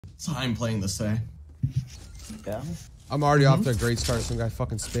So I'm playing this today. Yeah. I'm already off to a great start. Some guy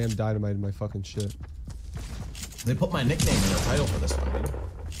fucking spammed dynamite in my fucking shit. They put my nickname in the title for this one, dude.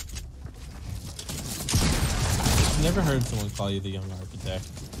 I've never heard someone call you the young architect.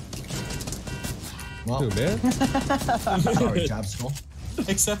 Well, Who, man? sorry, job school.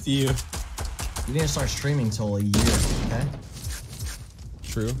 Except you. You didn't start streaming till a year, okay?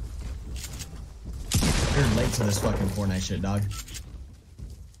 True. You're late to this fucking Fortnite shit, dog.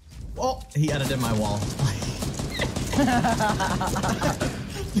 Oh, he edited my wall.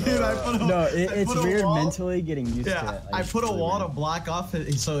 Dude, I put a, No, it's weird wall. Mentally getting used to it. Like, I put a really wall weird. to block off.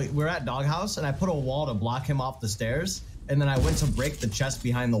 So we're at Doghouse, and I put a wall to block him off the stairs, and then I went to break the chest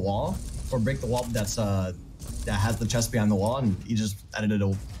behind the wall, or break the wall that has the chest behind the wall, and he just edited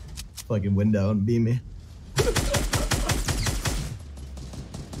a fucking window and beat me.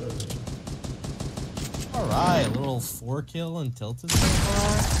 All right, a little 4-kill and tilted so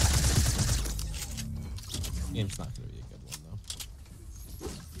far. Game's not gonna be a good one though.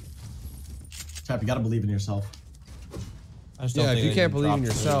 Chap, you gotta believe in yourself. I just don't Yeah, if think you I can't can believe in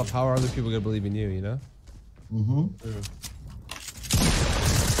drop yourself, the- how are other people gonna believe in you? You know? Mm-hmm.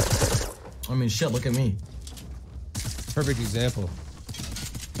 I mean, shit. Look at me. Perfect example.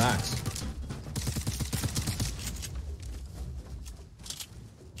 Facts.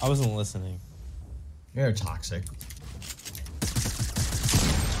 I wasn't listening. You're toxic.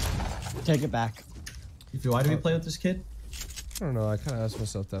 Take it back. Why do we play with this kid? I don't know. I kind of ask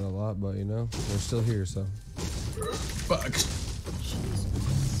myself that a lot, but you know, we're still here, so. Facts.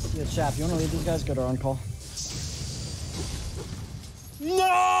 Yeah, Chap, you want to leave these guys? Go to on call.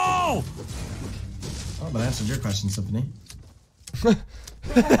 No! Oh, but I answered your question, Symphony.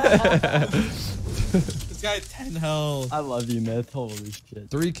 This guy had 10 health. I love you, Myth. Holy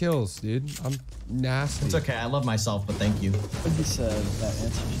shit. 3 kills, dude. I'm nasty. It's okay. I love myself, but thank you. What he said that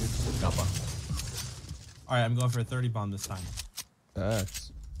answer. Kappa. All right, I'm going for a 30 bomb this time.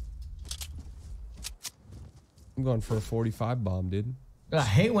 That's. I'm going for a 45 bomb, dude. I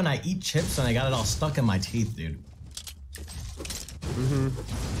hate when I eat chips and I got it all stuck in my teeth, dude.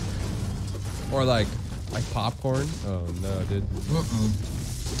 Or like popcorn. Oh no, dude.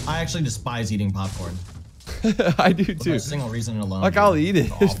 I actually despise eating popcorn. I do For too. a single reason alone. Like dude. I'll eat it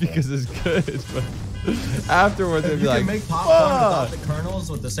It's awful. because it's good, but afterwards I'd If be you like, can make popcorn without "Fuck." the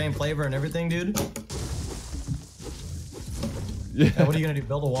kernels with the same flavor and everything, dude. Yeah. Yeah, what are you gonna do?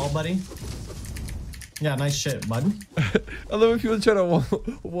 Build a wall, buddy? Yeah, nice shit, bud. I love when people try to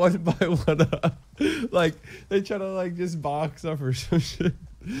one by one up. Like they try to like just box up or some shit.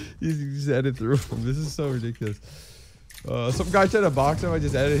 You just edit through them. This is so ridiculous. Some guy tried to box him. I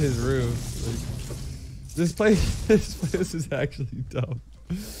just edited his room. Like, this place is actually dumb.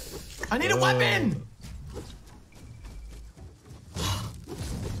 I need a weapon.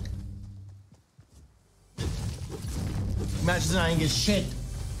 Imagine I didn't get shit.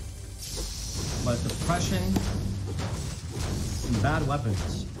 But depression and bad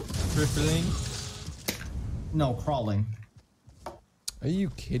weapons. Crippling. No, crawling. Are you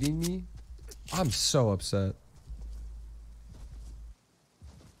kidding me? I'm so upset.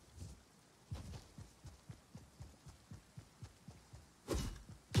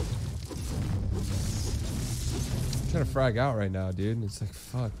 I'm trying to frag out right now, dude. It's like,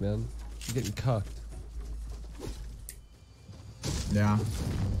 fuck, man. I'm getting cucked. Yeah.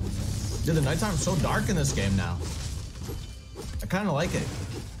 Dude, the nighttime's so dark in this game now. I kind of like it.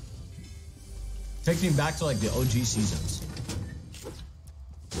 Takes me back to like the OG seasons.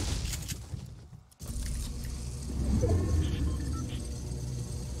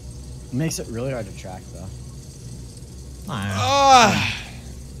 Makes it really hard to track, though. Ah!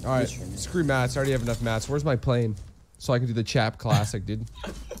 All right, Just for me. screw mats. I already have enough mats. Where's my plane? So I can do the chap classic, dude.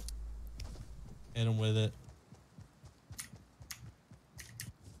 Hit him with it.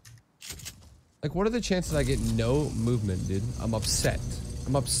 Like, what are the chances I get no movement, dude? I'm upset.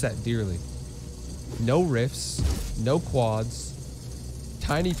 I'm upset dearly. No riffs, no quads,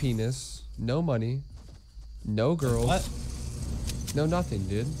 tiny penis, no money, no girls, What? no nothing,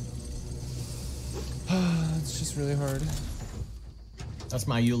 dude. It's just really hard. That's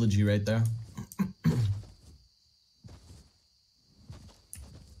my eulogy right there.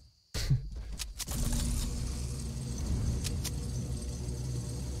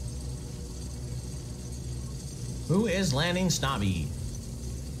 Who is landing snobby?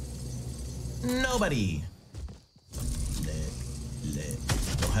 Nobody. Lit.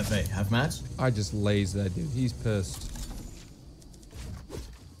 Yo, have mats? I just lazed that dude. He's pissed.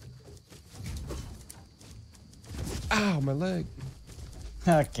 Ow, my leg.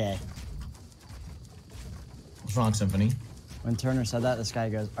 Okay. What's wrong, Symphony? When Turner said that, this guy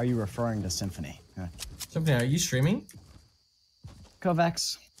goes, "Are you referring to Symphony?" Symphony, are you streaming?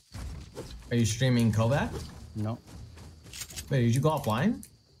 Kovacs. Are you streaming Kovac? No. Wait, did you go offline?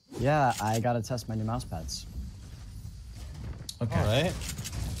 Yeah, I gotta test my new mouse pads. Okay. All right.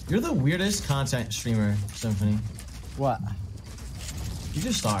 You're the weirdest content streamer, Symphony. What? You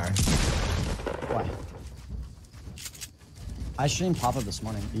just are. What? I streamed pop-up this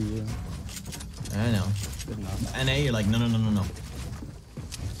morning. EU. I know. Good enough. NA, you're like, no. No.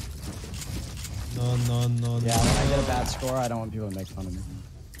 Yeah, when I get a bad score, I don't want people to make fun of me.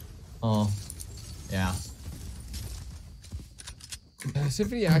 Oh. Yeah.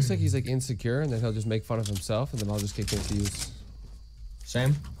 Symphony acts like he's like insecure, and then he'll just make fun of himself, and then I'll just get confused.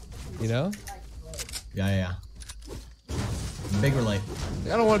 Same? You know? Yeah. Big relate. I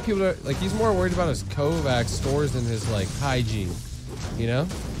don't want people to like. He's more worried about his Kovac scores than his like hygiene. You know?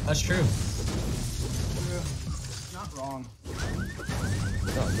 That's true. Not wrong.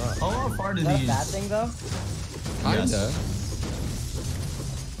 No, I'm not. How far do Is that these... a bad thing, though? Kinda.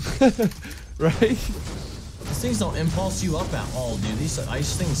 Right? These things don't impulse you up at all, dude. These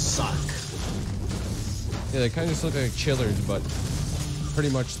ice things suck. Yeah, they kind of just look like chillers, but pretty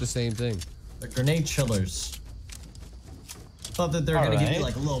much the same thing. They're grenade chillers. Thought that they're gonna give you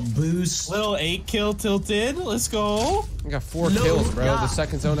like a little boost. Little 8-kill tilted. Let's go. I got 4 No, kills, bro. yeah. The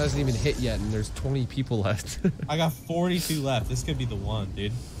second zone hasn't even hit yet, and there's 20 people left. I got 42 left. This could be the one,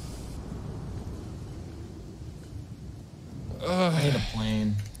 dude. I need a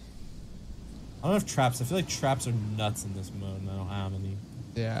plane. I don't have traps. I feel like traps are nuts in this mode, and I don't have any.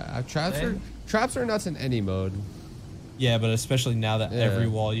 Yeah, traps are nuts in any mode. Yeah, but especially now that Yeah. every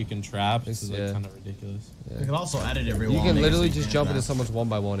wall you can trap, this is like Yeah. kind of ridiculous. You can also edit every You wall. can make it literally so you just can't jump into trap. someone's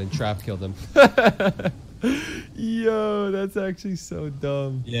 1x1 and trap kill them. Yo, that's actually so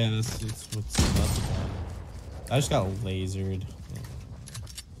dumb. Yeah, that's what's nuts about it. I just got lasered.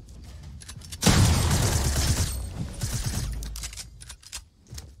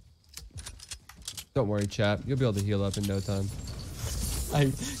 Don't worry, chap. You'll be able to heal up in no time.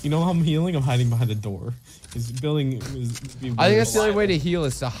 You know how I'm healing? I'm hiding behind a door. His building is. I think that's the only way to heal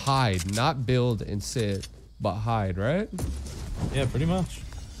is to hide, not build and sit, but hide, right? Yeah, pretty much.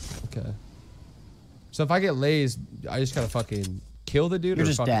 Okay. So if I get lased, I just gotta fucking kill the dude You're or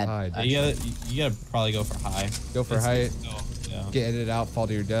just fucking dead. hide? You gotta probably go for high. Go for It's- height. oh, yeah. Get edited out, fall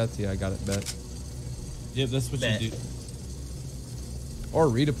to your death. Yeah, I got it, bet. Yep, that's what Bet. you do. Or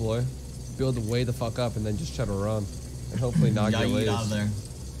redeploy. Build way the fuck up and then just try to run. And hopefully not get Yeet out of lased. there.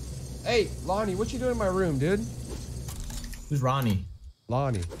 Hey, Lonnie, what you doing in my room, dude? Who's Ronnie?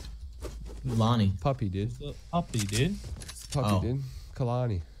 Lonnie. Who's Lonnie? Puppy, dude. It's a puppy, dude. Puppy, Oh. dude.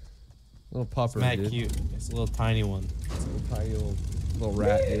 Kalani. Little pupper, Mad dude. cute. It's a little tiny one. Little tiny little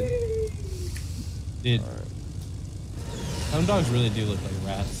rat, dude. Dude, Alright. some dogs really do look like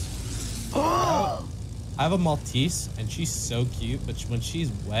rats. I have a Maltese, and she's so cute, but when she's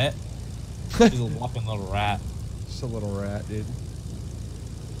wet, she's a whopping little rat. Just a little rat, dude.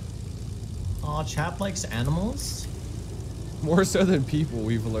 Aw, Chap likes animals? More so than people,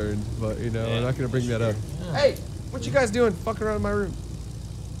 we've learned. But, you know, Yeah, I'm not going to bring that up. Yeah. Hey, what you guys doing? Fucking around in my room.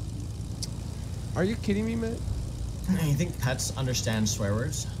 Are you kidding me, man? You think pets understand swear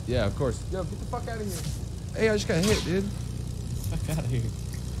words? Yeah, of course. Yo, get the fuck out of here. Hey, I just got hit, dude. Fuck out of here.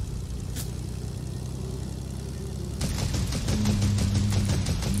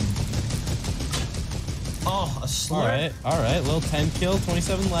 Oh, a slurp. Alright, little 10 kill,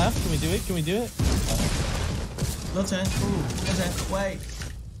 27 left. Can we do it? Can we do it? No 10. Ooh, no 10. Wait.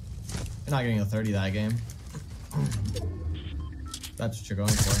 You're not getting a 30 that game. That's what you're going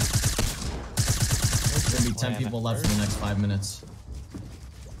for. There's gonna be 10 people left in the next 5 minutes.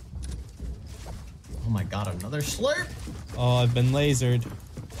 Oh my god, another slurp! Oh, I've been lasered.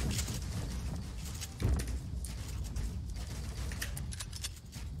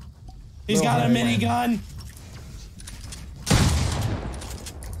 He's got a minigun!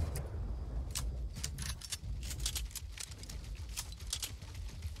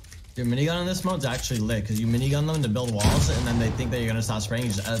 Your minigun in this mode's actually lit, because you minigun them to build walls, and then they think that you're gonna stop spraying,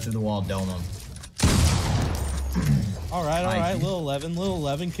 you just edit through the wall, dome them. Alright, little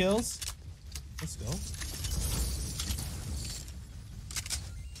 11 kills. Let's go.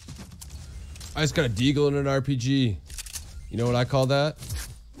 I just got a deagle in an RPG. You know what I call that?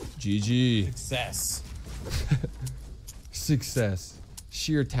 GG. Success. Success.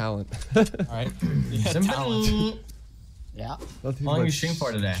 Sheer talent. Alright. Yeah, talent. Simple. Yeah. Nothing How long but you stream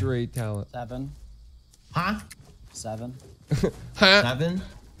for today? Straight talent. 7. Huh? 7 7?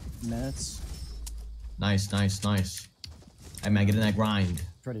 minutes. Nice, nice, nice. Hey man, get in that grind.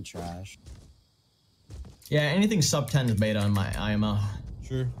 Pretty trash. Yeah, anything sub 10 is beta on my IMO.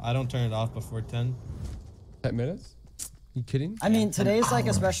 Sure, I don't turn it off before 10. 10 minutes? You kidding? I mean, today's like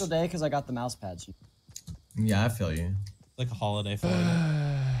a special day because I got the mouse pads. Yeah, I feel you. Like a holiday for me.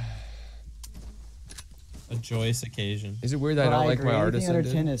 A joyous occasion. Is it weird that I don't like my artisan? Anything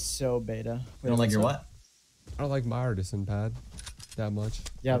under 10 is so beta. You don't like your what? I don't like my artisan pad that much.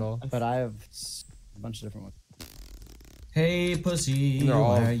 Yeah, at all. but I have a bunch of different ones. Hey pussy, They're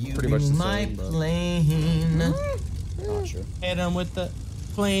all why are you pretty much the my same, but- plane? Not sure. Hit him with the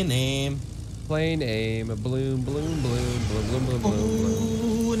plain aim. Plain aim, a bloom, bloom, bloom, bloom, bloom, bloom,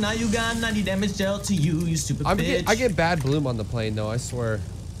 bloom. Ooh, now you got 90 damage dealt to you, you stupid bitch. I get bad bloom on the plane though, I swear.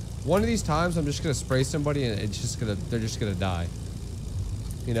 One of these times I'm just gonna spray somebody and they're just gonna die.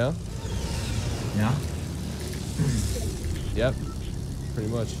 You know? Yeah. Yep. Pretty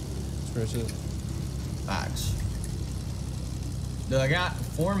much. That's pretty much it. Facts. Dude, I got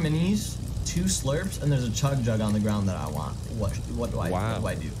 4 minis, 2 slurps, and there's a chug jug on the ground that I want. What do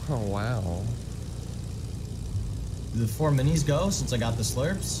I do? Oh wow. Do the 4 minis go since I got the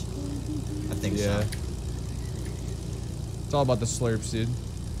slurps? I think Yeah. so. It's all about the slurps, dude.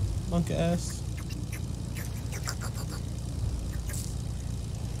 Monk ass.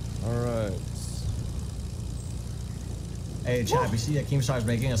 Alright. Hey, Chap, you see that Keemstar's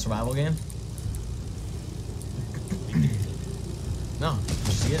making a survival game? No,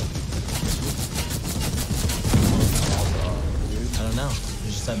 you see it? I don't know. He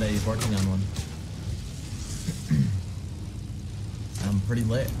just said that he's working on one. I'm pretty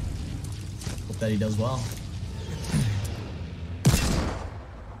lit. Hope that he does well.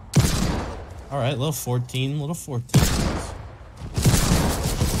 Alright, little 14, little 14.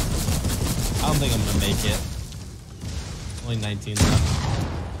 I don't think I'm gonna make it. Only 19 left.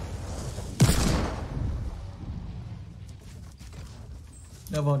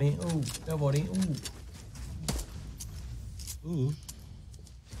 Nobody, ooh, nobody, ooh. Ooh.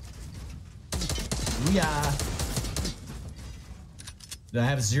 Yeah. Dude, I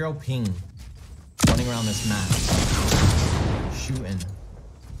have 0 ping running around this map. Shooting.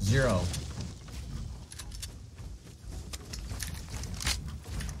 0.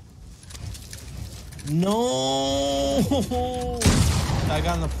 No! I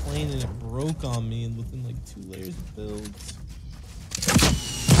got on the plane and it broke on me and within like 2 layers of builds.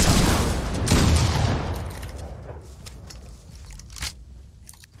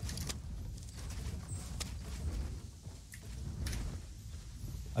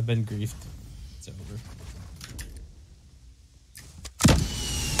 I've been griefed. It's over.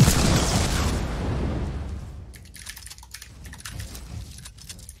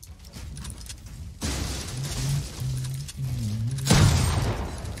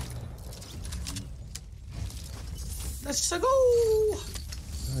 Let's go! Oh,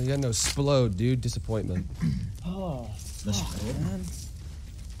 you got no explode, dude. Disappointment. Oh, Let's fuck, go. man.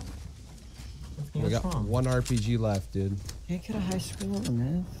 We got What's wrong? 1 RPG left, dude. Can't get a high score,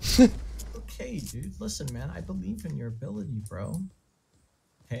 man. Okay, dude. Listen, man. I believe in your ability, bro.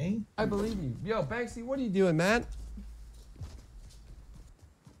 Okay? I believe you. Yo, Banksy, what are you doing, man?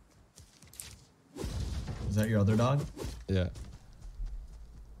 Is that your other dog? Yeah.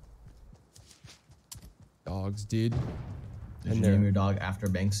 Dogs, dude. Did And you they're- name your dog after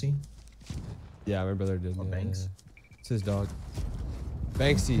Banksy? Yeah, my brother did. Or Yeah, Banks? yeah. It's his dog.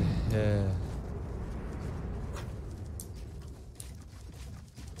 Banksy. Yeah.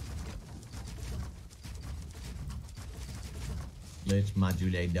 Let's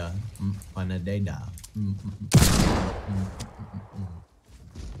modulate the on a data.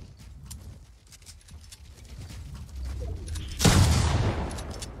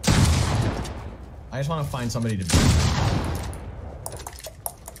 I just want to find somebody to beat.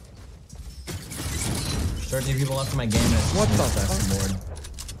 13 people left in my game. And it's What the fuck? Board.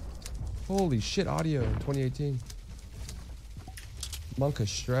 Holy shit, audio in 2018. Monk is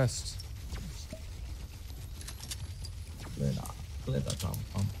stressed.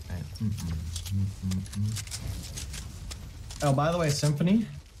 Oh, by the way, Symphony,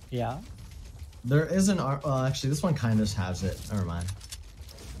 Yeah. there is an actually, this one kind of has it. Never mind.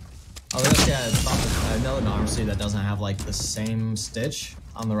 Oh, this, yeah, I know an arm sleeve that doesn't have like the same stitch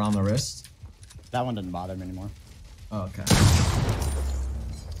on the around the wrist. That one doesn't bother me anymore. Oh, okay.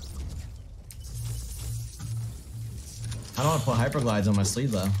 I don't want to put hyperglides on my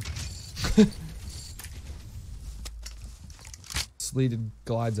sleeve though. Sleeted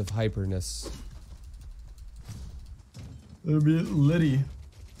glides of hyperness. It'll be litty.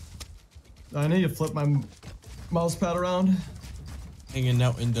 I need to flip my mouse pad around. Hanging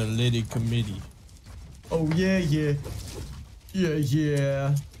out in the Liddy committee. Oh yeah, yeah. Yeah,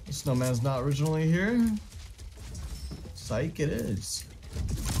 yeah. The snowman's not originally here. Psych it is.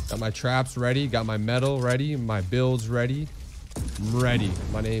 Got my traps ready. Got my metal ready. My builds ready. I'm ready.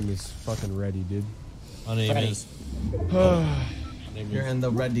 My name is fucking ready, dude. My name is. You're in the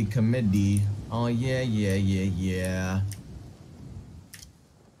ready committee. Oh yeah, yeah, yeah, yeah.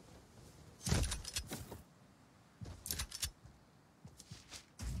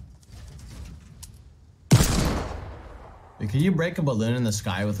 Hey, can you break a balloon in the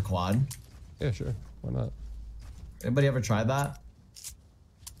sky with a quad? Yeah, sure. Why not? Anybody ever tried that?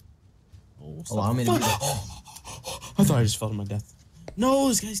 Oh, Allow me to be the I thought I just fell to my death. No,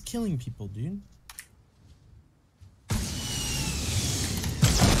 this guy's killing people, dude. How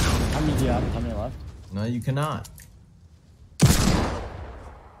many do you have? How many left? No, you cannot.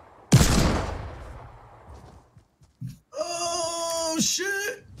 Oh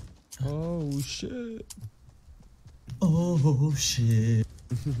shit! Oh shit. Oh shit!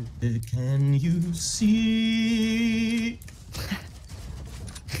 Can you see?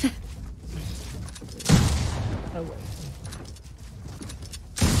 No way.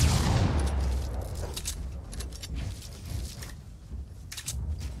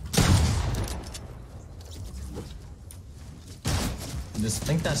 Just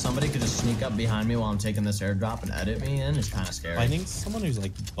think that somebody could just sneak up behind me while I'm taking this airdrop and edit me in is kind of scary. Finding someone who's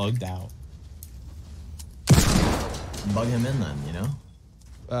like bugged out. Bug him in then, you know?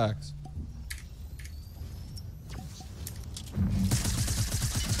 Facts.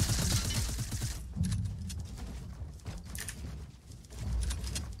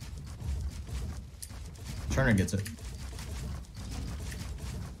 Turner gets it.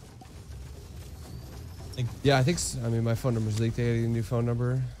 Yeah, I think. I mean, my phone number's leaked. I gotta get a new phone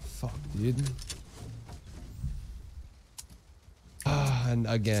number. Fuck, dude. And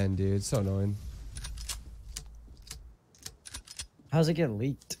again, dude, it's so annoying. How's it get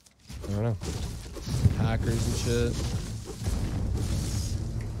leaked? I don't know. Hackers and shit.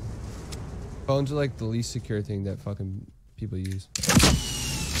 Phones are like the least secure thing that fucking people use.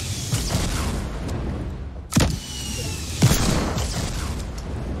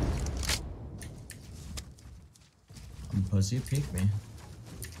 Pussy, peek me.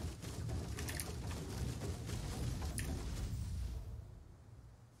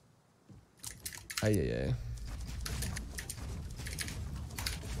 Ay.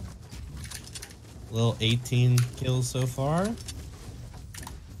 Little 18 kills so far.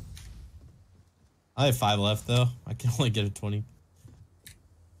 I have 5 left though. I can only get a 20.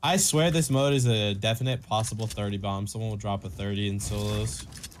 I swear this mode is a definite possible 30 bomb. Someone will drop a 30 in solos.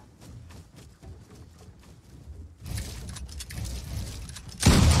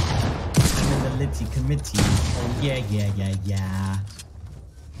 Committee. Oh yeah.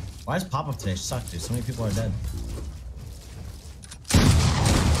 Why is pop-up today suck, dude? So many people are dead.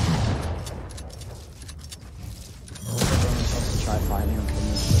 Try finding him from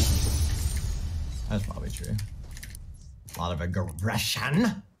this. That's probably true. A lot of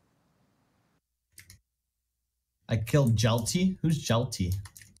aggression. I killed Jelty. Who's Jelty?